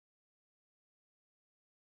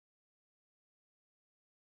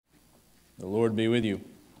The Lord be with you.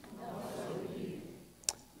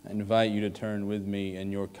 I invite you to turn with me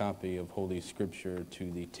in your copy of Holy Scripture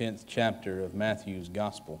to the 10th chapter of Matthew's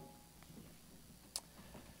Gospel.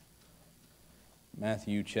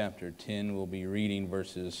 Matthew chapter 10, we'll be reading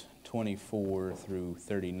verses 24 through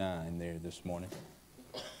 39 there this morning.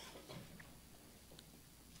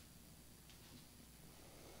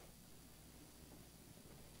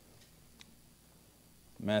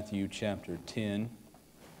 Matthew chapter 10,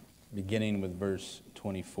 beginning with verse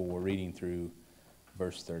 24, reading through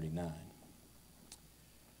verse 39.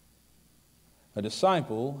 A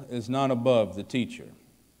disciple is not above the teacher,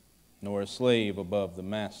 nor a slave above the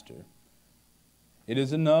master. It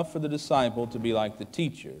is enough for the disciple to be like the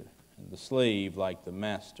teacher, and the slave like the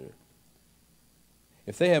master.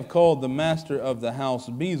 If they have called the master of the house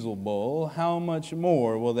Beelzebul, how much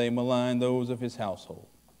more will they malign those of his household?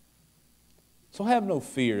 So have no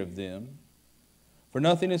fear of them, for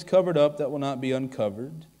nothing is covered up that will not be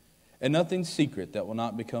uncovered, and nothing secret that will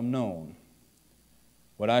not become known.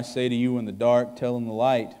 What I say to you in the dark, tell in the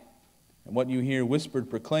light, and what you hear whispered,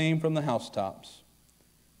 proclaim from the housetops.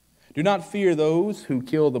 Do not fear those who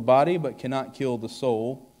kill the body, but cannot kill the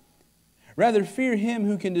soul. Rather fear him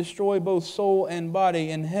who can destroy both soul and body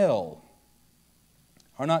in hell.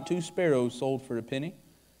 Are not 2 sparrows sold for a penny?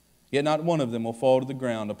 Yet not one of them will fall to the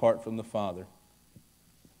ground apart from the Father.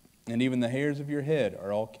 And even the hairs of your head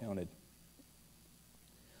are all counted.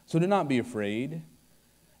 So do not be afraid.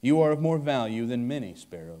 You are of more value than many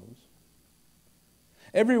sparrows.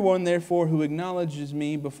 Everyone, therefore, who acknowledges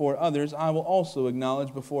me before others, I will also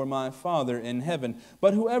acknowledge before my Father in heaven.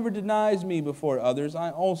 But whoever denies me before others,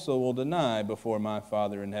 I also will deny before my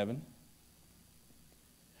Father in heaven.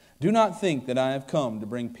 Do not think that I have come to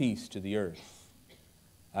bring peace to the earth.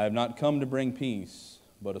 I have not come to bring peace,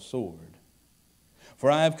 but a sword. For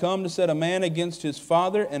I have come to set a man against his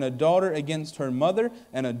father, and a daughter against her mother,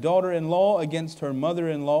 and a daughter-in-law against her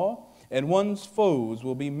mother-in-law, and one's foes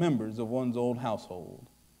will be members of one's own household.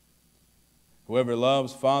 Whoever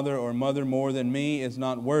loves father or mother more than me is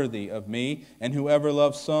not worthy of me, and whoever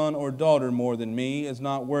loves son or daughter more than me is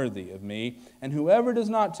not worthy of me, and whoever does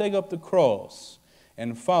not take up the cross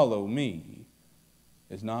and follow me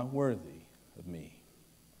is not worthy of me.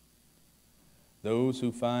 Those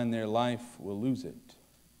who find their life will lose it,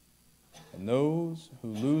 and those who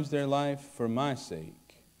lose their life for my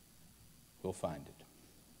sake will find it.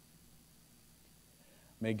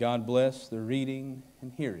 May God bless the reading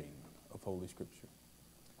and hearing of Holy Scripture.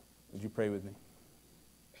 Would you pray with me?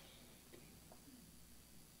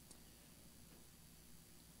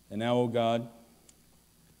 And now, O God,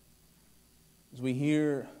 as we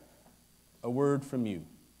hear a word from you,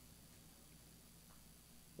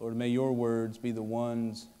 Lord, may your words be the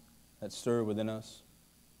ones that stir within us,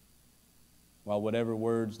 while whatever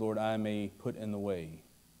words, Lord, I may put in the way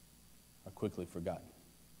are quickly forgotten.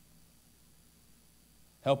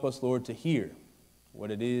 Help us, Lord, to hear what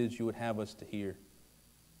it is you would have us to hear,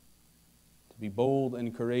 to be bold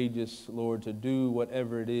and courageous, Lord, to do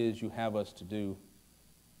whatever it is you have us to do,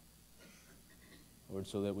 Lord,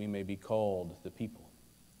 so that we may be called the people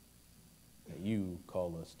that you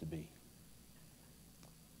call us to be.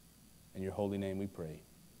 In your holy name we pray.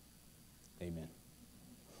 Amen.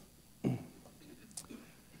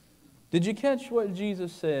 Did you catch what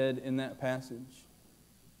Jesus said in that passage?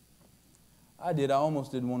 I did. I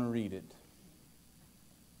almost didn't want to read it.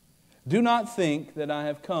 Do not think that I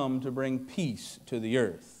have come to bring peace to the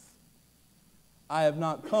earth. I have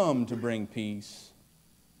not come to bring peace,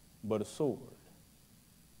 but a sword.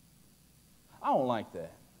 I don't like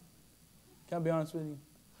that. Can I be honest with you?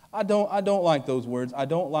 I don't like those words. I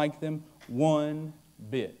don't like them one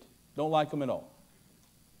bit. Don't like them at all.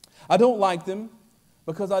 I don't like them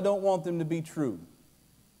because I don't want them to be true.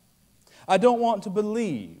 I don't want to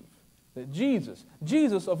believe that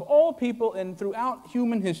Jesus of all people and throughout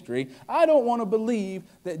human history, I don't want to believe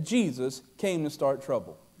that Jesus came to start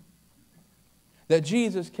trouble. That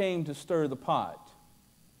Jesus came to stir the pot.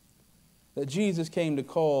 That Jesus came to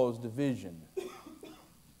cause division.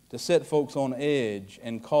 To set folks on edge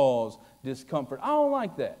and cause discomfort. I don't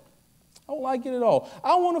like that. I don't like it at all.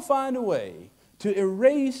 I want to find a way to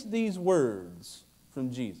erase these words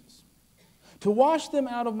from Jesus. To wash them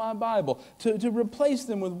out of my Bible. To replace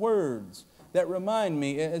them with words that remind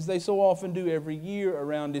me, as they so often do every year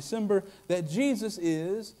around December, that Jesus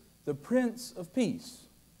is the Prince of Peace.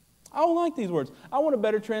 I don't like these words. I want a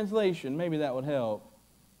better translation. Maybe that would help.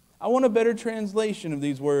 I want a better translation of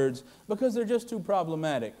these words because they're just too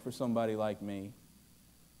problematic for somebody like me.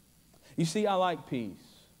 You see, I like peace.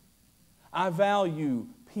 I value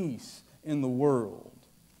peace in the world,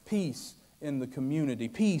 peace in the community,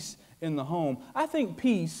 peace in the home. I think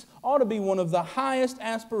peace ought to be one of the highest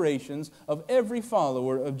aspirations of every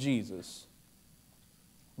follower of Jesus.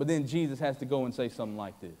 But then Jesus has to go and say something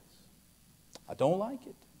like this. I don't like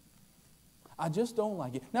it. I just don't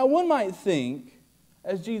like it. Now, one might think,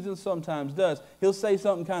 as Jesus sometimes does, he'll say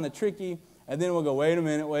something kind of tricky, and then we'll go, wait a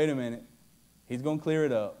minute. He's going to clear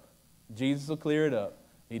it up. Jesus will clear it up.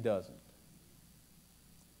 He doesn't.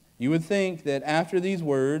 You would think that after these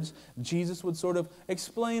words, Jesus would sort of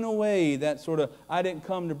explain away that sort of, I didn't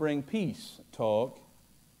come to bring peace talk.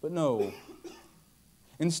 But no.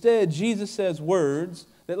 Instead, Jesus says words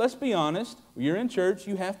that, let's be honest, you're in church,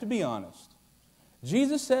 you have to be honest.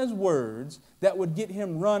 Jesus says words that would get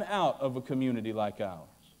him run out of a community like ours.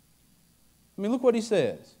 I mean, look what he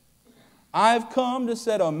says. I've come to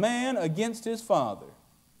set a man against his father,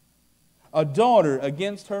 a daughter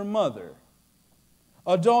against her mother,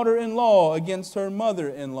 a daughter-in-law against her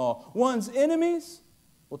mother-in-law. One's enemies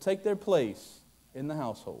will take their place in the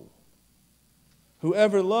household.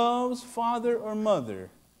 Whoever loves father or mother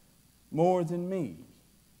more than me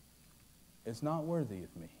is not worthy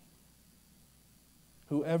of me.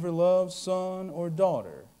 Whoever loves son or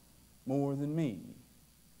daughter more than me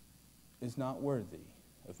is not worthy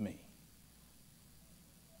of me.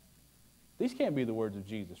 These can't be the words of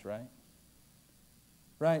Jesus, right?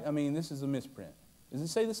 Right? I mean, this is a misprint. Does it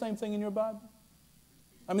say the same thing in your Bible?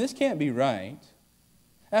 I mean, this can't be right.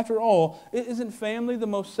 After all, isn't family the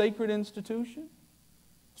most sacred institution?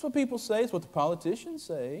 That's what people say. It's what the politicians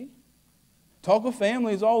say. Talk of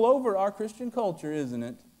family is all over our Christian culture, isn't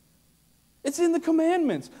it? It's in the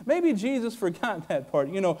commandments. Maybe Jesus forgot that part.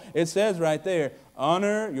 You know, it says right there,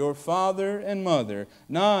 honor your father and mother,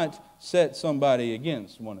 not set somebody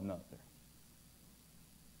against one another.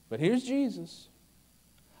 But here's Jesus.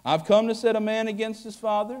 I've come to set a man against his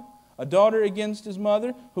father, a daughter against his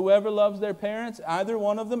mother. Whoever loves their parents, either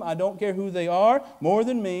one of them, I don't care who they are, more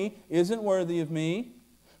than me, isn't worthy of me.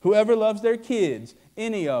 Whoever loves their kids,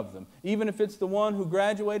 any of them, even if it's the one who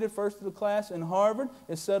graduated first of the class in Harvard,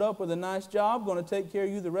 is set up with a nice job, going to take care of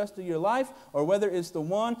you the rest of your life, or whether it's the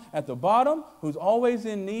one at the bottom who's always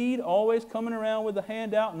in need, always coming around with a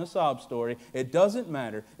handout and a sob story, it doesn't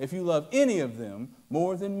matter. If you love any of them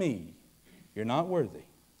more than me, you're not worthy.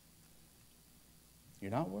 You're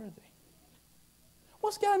not worthy.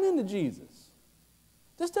 What's gotten into Jesus?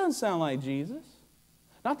 This doesn't sound like Jesus.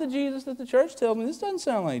 Not the Jesus that the church tells me. This doesn't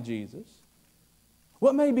sound like Jesus.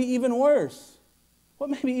 What may be even worse,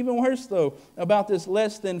 though, about this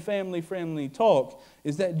less than family-friendly talk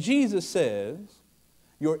is that Jesus says,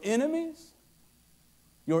 your enemies,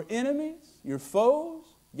 your foes,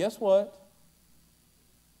 guess what?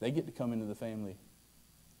 They get to come into the family.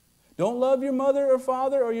 Don't love your mother or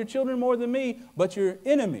father or your children more than me, but your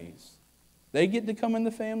enemies, they get to come in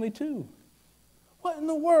the family too. What in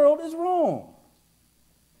the world is wrong?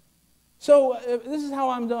 So this is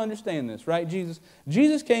how I'm to understand this, right?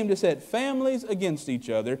 Jesus came to set families against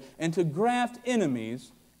each other and to graft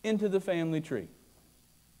enemies into the family tree.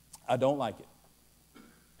 I don't like it.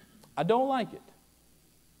 I don't like it.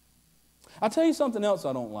 I'll tell you something else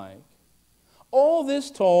I don't like. All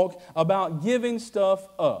this talk about giving stuff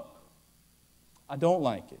up. I don't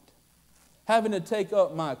like it. Having to take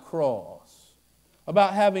up my cross.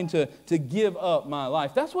 About having to give up my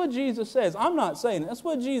life. That's what Jesus says. I'm not saying it. That's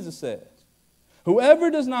what Jesus says. Whoever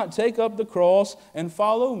does not take up the cross and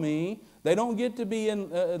follow me, they don't get to be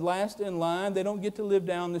last in line. They don't get to live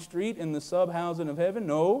down the street in the sub-housing of heaven.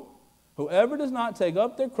 No. Whoever does not take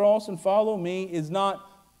up their cross and follow me is not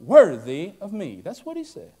worthy of me. That's what he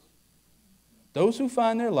says. Those who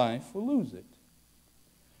find their life will lose it.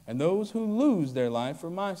 And those who lose their life for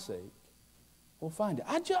my sake will find it.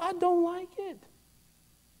 I don't like it.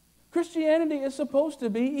 Christianity is supposed to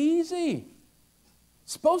be easy.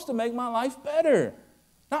 It's supposed to make my life better,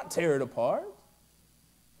 not tear it apart.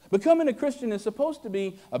 Becoming a Christian is supposed to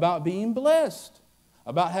be about being blessed,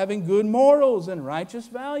 about having good morals and righteous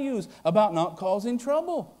values, about not causing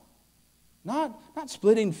trouble, not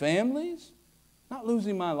splitting families, not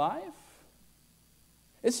losing my life.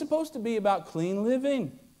 It's supposed to be about clean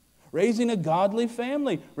living, raising a godly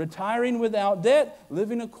family, retiring without debt,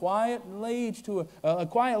 living a quiet life to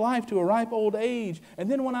a ripe old age, and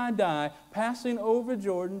then when I die, passing over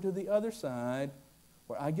Jordan to the other side,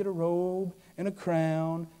 where I get a robe and a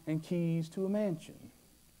crown and keys to a mansion.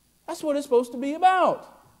 That's what it's supposed to be about.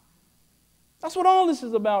 That's what all this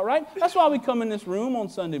is about, right? That's why we come in this room on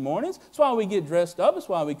Sunday mornings. That's why we get dressed up. That's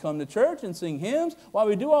why we come to church and sing hymns. Why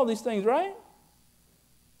we do all these things, right?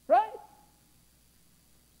 Right?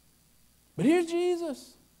 But here's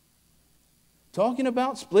Jesus talking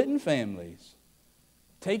about splitting families.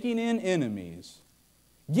 taking in enemies,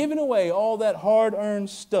 giving away all that hard-earned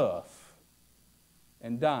stuff,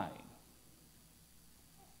 and dying.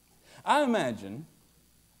 I imagine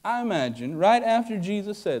right after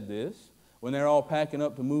Jesus said this, when they're all packing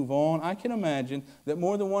up to move on, I can imagine that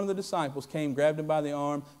more than one of the disciples came, grabbed him by the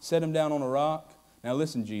arm, set him down on a rock. Now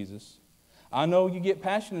listen, Jesus, I know you get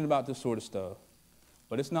passionate about this sort of stuff,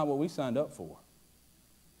 but it's not what we signed up for.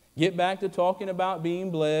 Get back to talking about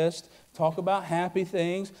being blessed, talk about happy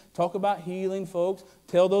things, talk about healing folks,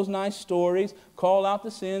 tell those nice stories, call out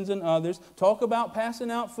the sins in others, talk about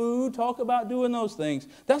passing out food, talk about doing those things.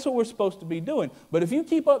 That's what we're supposed to be doing. But if you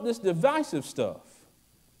keep up this divisive stuff,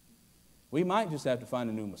 we might just have to find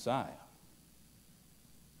a new Messiah.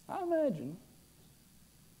 I imagine.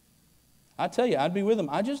 I tell you, I'd be with him.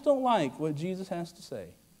 I just don't like what Jesus has to say.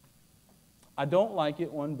 I don't like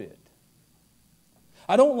it one bit.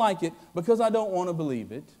 I don't like it because I don't want to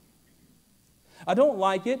believe it. I don't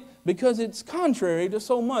like it because it's contrary to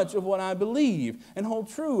so much of what I believe and hold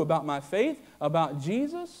true about my faith, about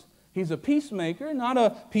Jesus. He's a peacemaker, not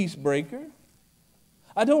a peace breaker.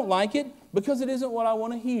 I don't like it because it isn't what I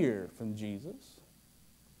want to hear from Jesus.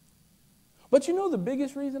 But you know the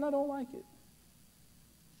biggest reason I don't like it?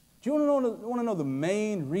 Do you want to know the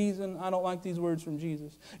main reason I don't like these words from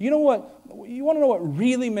Jesus? You know what? You want to know what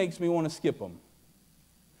really makes me want to skip them?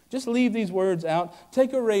 Just leave these words out.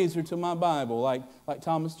 Take a razor to my Bible like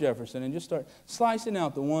Thomas Jefferson and just start slicing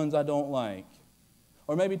out the ones I don't like.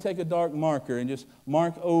 Or maybe take a dark marker and just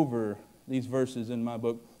mark over these verses in my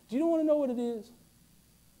book. Do you want to know what it is?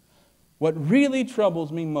 What really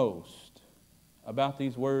troubles me most about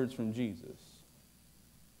these words from Jesus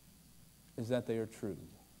is that they are true.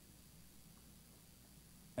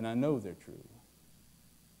 And I know they're true.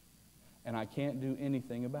 And I can't do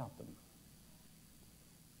anything about them.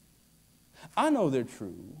 I know they're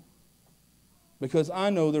true because I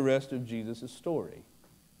know the rest of Jesus' story.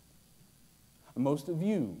 Most of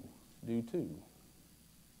you do too.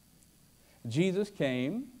 Jesus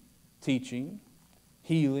came teaching,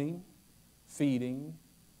 healing, feeding,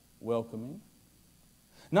 welcoming.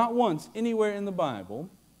 Not once anywhere in the Bible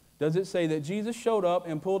does it say that Jesus showed up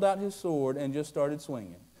and pulled out his sword and just started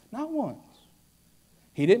swinging. Not once.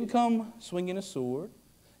 He didn't come swinging a sword,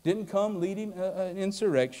 didn't come leading an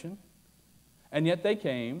insurrection. And yet they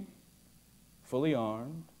came, fully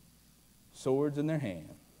armed, swords in their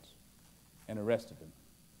hands, and arrested him.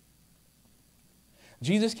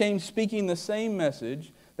 Jesus came speaking the same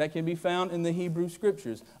message that can be found in the Hebrew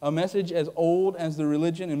Scriptures, a message as old as the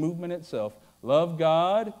religion and movement itself. Love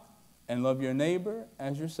God and love your neighbor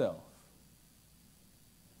as yourself.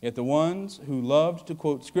 Yet the ones who loved to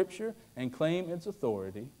quote Scripture and claim its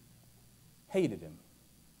authority hated him.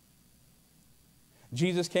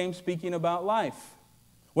 Jesus came speaking about life,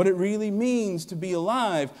 what it really means to be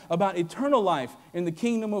alive, about eternal life in the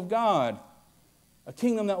kingdom of God, a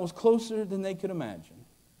kingdom that was closer than they could imagine.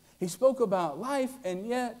 He spoke about life, and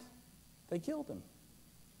yet they killed him.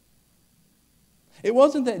 It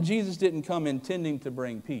wasn't that Jesus didn't come intending to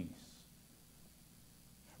bring peace.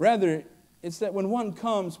 Rather, it's that when one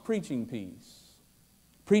comes preaching peace,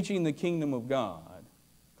 preaching the kingdom of God,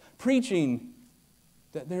 preaching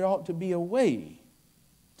that there ought to be a way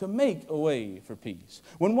to make a way for peace.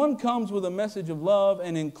 When one comes with a message of love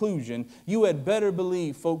and inclusion, you had better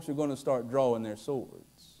believe folks are going to start drawing their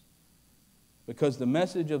swords. Because the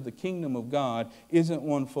message of the kingdom of God isn't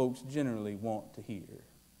one folks generally want to hear.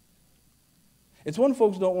 It's one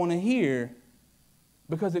folks don't want to hear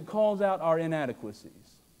because it calls out our inadequacies.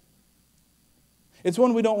 It's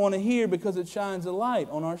one we don't want to hear because it shines a light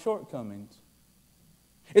on our shortcomings.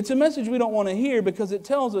 It's a message we don't want to hear because it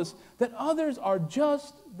tells us that others are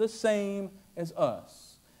just the same as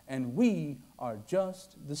us, and we are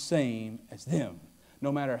just the same as them, no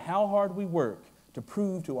matter how hard we work to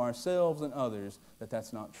prove to ourselves and others that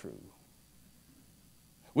that's not true.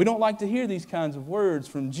 We don't like to hear these kinds of words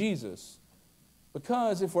from Jesus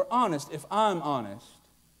because if we're honest, if I'm honest,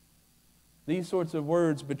 these sorts of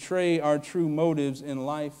words betray our true motives in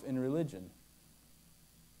life and religion.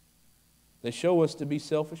 They show us to be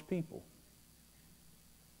selfish people.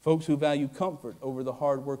 Folks who value comfort over the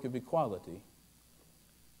hard work of equality.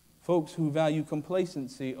 Folks who value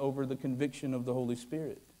complacency over the conviction of the Holy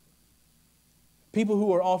Spirit. People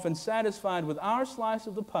who are often satisfied with our slice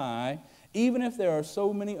of the pie, even if there are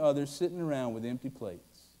so many others sitting around with empty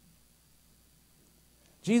plates.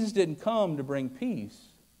 Jesus didn't come to bring peace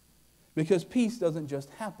because peace doesn't just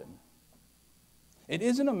happen. It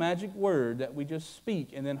isn't a magic word that we just speak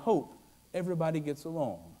and then hope everybody gets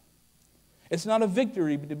along. It's not a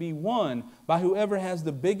victory to be won by whoever has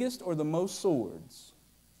the biggest or the most swords.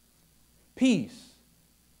 Peace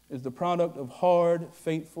is the product of hard,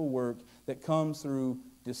 faithful work that comes through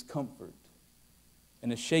discomfort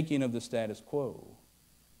and the shaking of the status quo.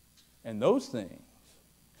 And those things,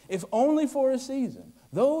 if only for a season,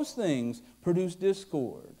 those things produce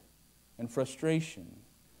discord and frustration,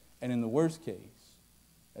 and in the worst case,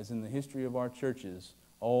 as in the history of our churches,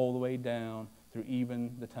 all the way down through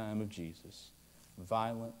even the time of Jesus,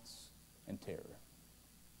 violence and terror.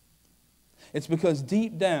 It's because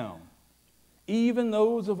deep down, even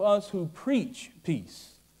those of us who preach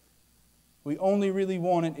peace, we only really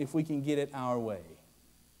want it if we can get it our way.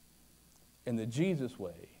 And the Jesus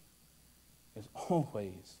way is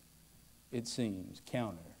always, it seems,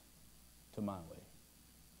 counter to my way.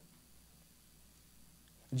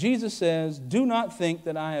 Jesus says, "Do not think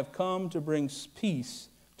that I have come to bring peace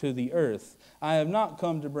to the earth. I have not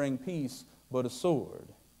come to bring peace, but a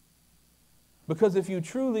sword." Because if you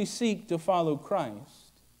truly seek to follow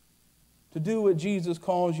Christ, to do what Jesus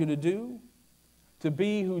calls you to do, to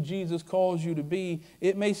be who Jesus calls you to be,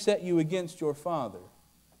 it may set you against your Father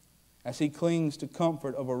as He clings to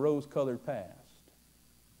comfort of a rose-colored past.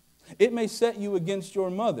 It may set you against your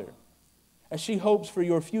mother as she hopes for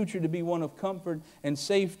your future to be one of comfort and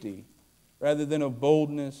safety rather than of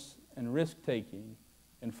boldness and risk-taking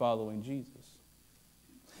in following Jesus.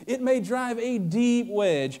 It may drive a deep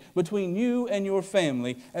wedge between you and your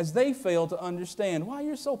family as they fail to understand why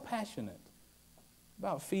you're so passionate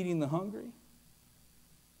about feeding the hungry,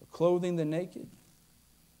 clothing the naked,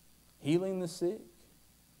 healing the sick,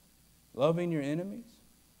 loving your enemies.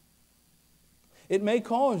 It may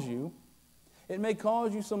cause you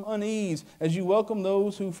some unease as you welcome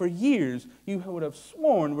those who for years you would have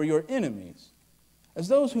sworn were your enemies, as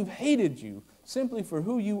those who've hated you simply for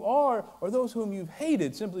who you are, or those whom you've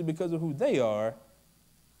hated simply because of who they are,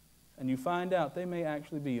 and you find out they may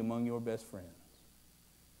actually be among your best friends.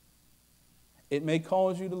 It may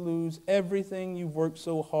cause you to lose everything you've worked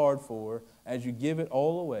so hard for as you give it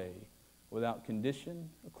all away without condition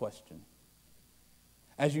or question,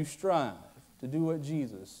 as you strive to do what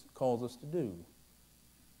Jesus calls us to do,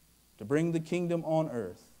 to bring the kingdom on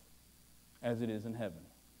earth as it is in heaven.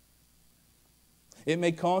 It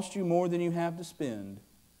may cost you more than you have to spend.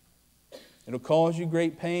 It'll cause you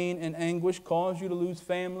great pain and anguish, cause you to lose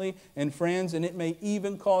family and friends, and it may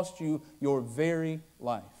even cost you your very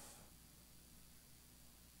life.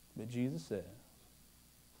 But Jesus says,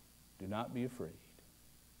 do not be afraid.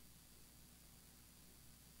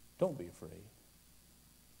 Don't be afraid.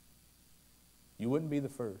 You wouldn't be the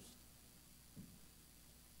first.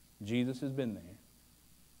 Jesus has been there,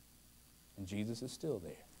 and Jesus is still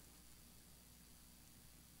there.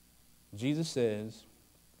 Jesus says,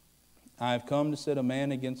 I have come to set a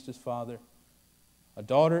man against his father, a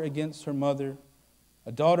daughter against her mother,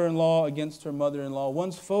 a daughter-in-law against her mother-in-law.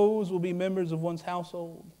 One's foes will be members of one's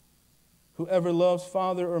household. Whoever loves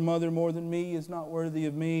father or mother more than me is not worthy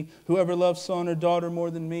of me. Whoever loves son or daughter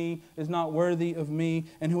more than me is not worthy of me.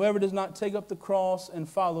 And whoever does not take up the cross and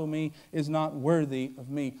follow me is not worthy of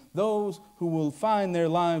me. Those who will find their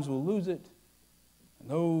lives will lose it, and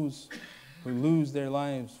those who lose their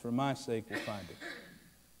lives for my sake will find it.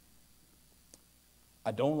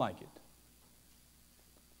 I don't like it,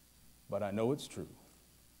 but I know it's true.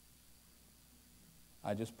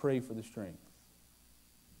 I just pray for the strength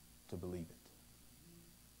to believe it.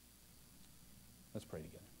 Let's pray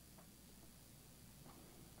together.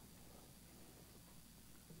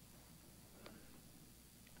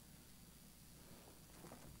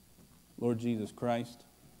 Lord Jesus Christ,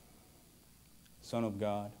 Son of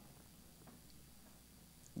God,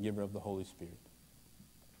 giver of the Holy Spirit.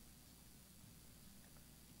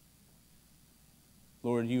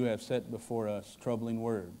 Lord, you have set before us troubling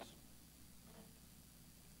words.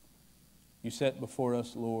 You set before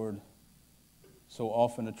us, Lord, so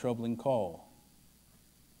often a troubling call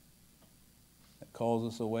that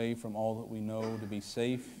calls us away from all that we know to be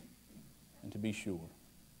safe and to be sure.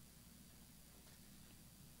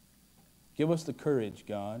 Give us the courage,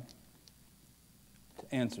 God,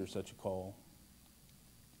 to answer such a call.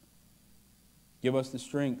 Give us the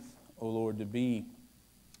strength, O Lord, to be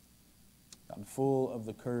God, full of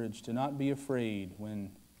the courage to not be afraid when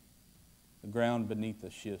the ground beneath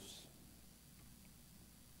us shifts.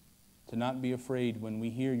 To not be afraid when we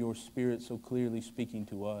hear your Spirit so clearly speaking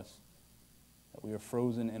to us that we are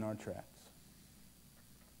frozen in our tracks.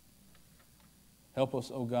 Help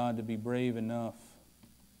us, O God, to be brave enough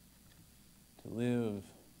to live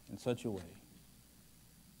in such a way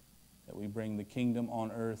that we bring the kingdom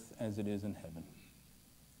on earth as it is in heaven.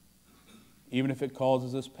 Even if it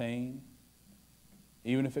causes us pain,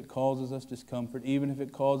 even if it causes us discomfort, even if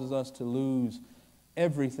it causes us to lose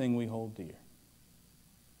everything we hold dear.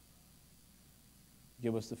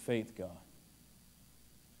 Give us the faith, God,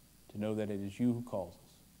 to know that it is you who calls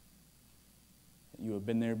us. That you have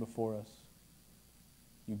been there before us.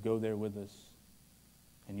 You go there with us.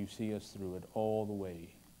 And you see us through it all the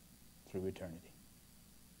way through eternity.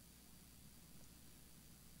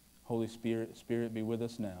 Holy Spirit, be with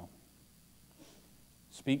us now.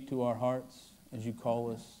 Speak to our hearts as you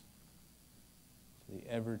call us to the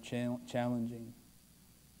ever challenging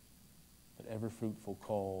but ever fruitful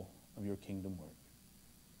call of your kingdom work.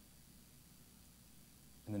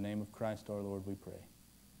 In the name of Christ our Lord we pray.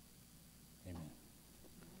 Amen.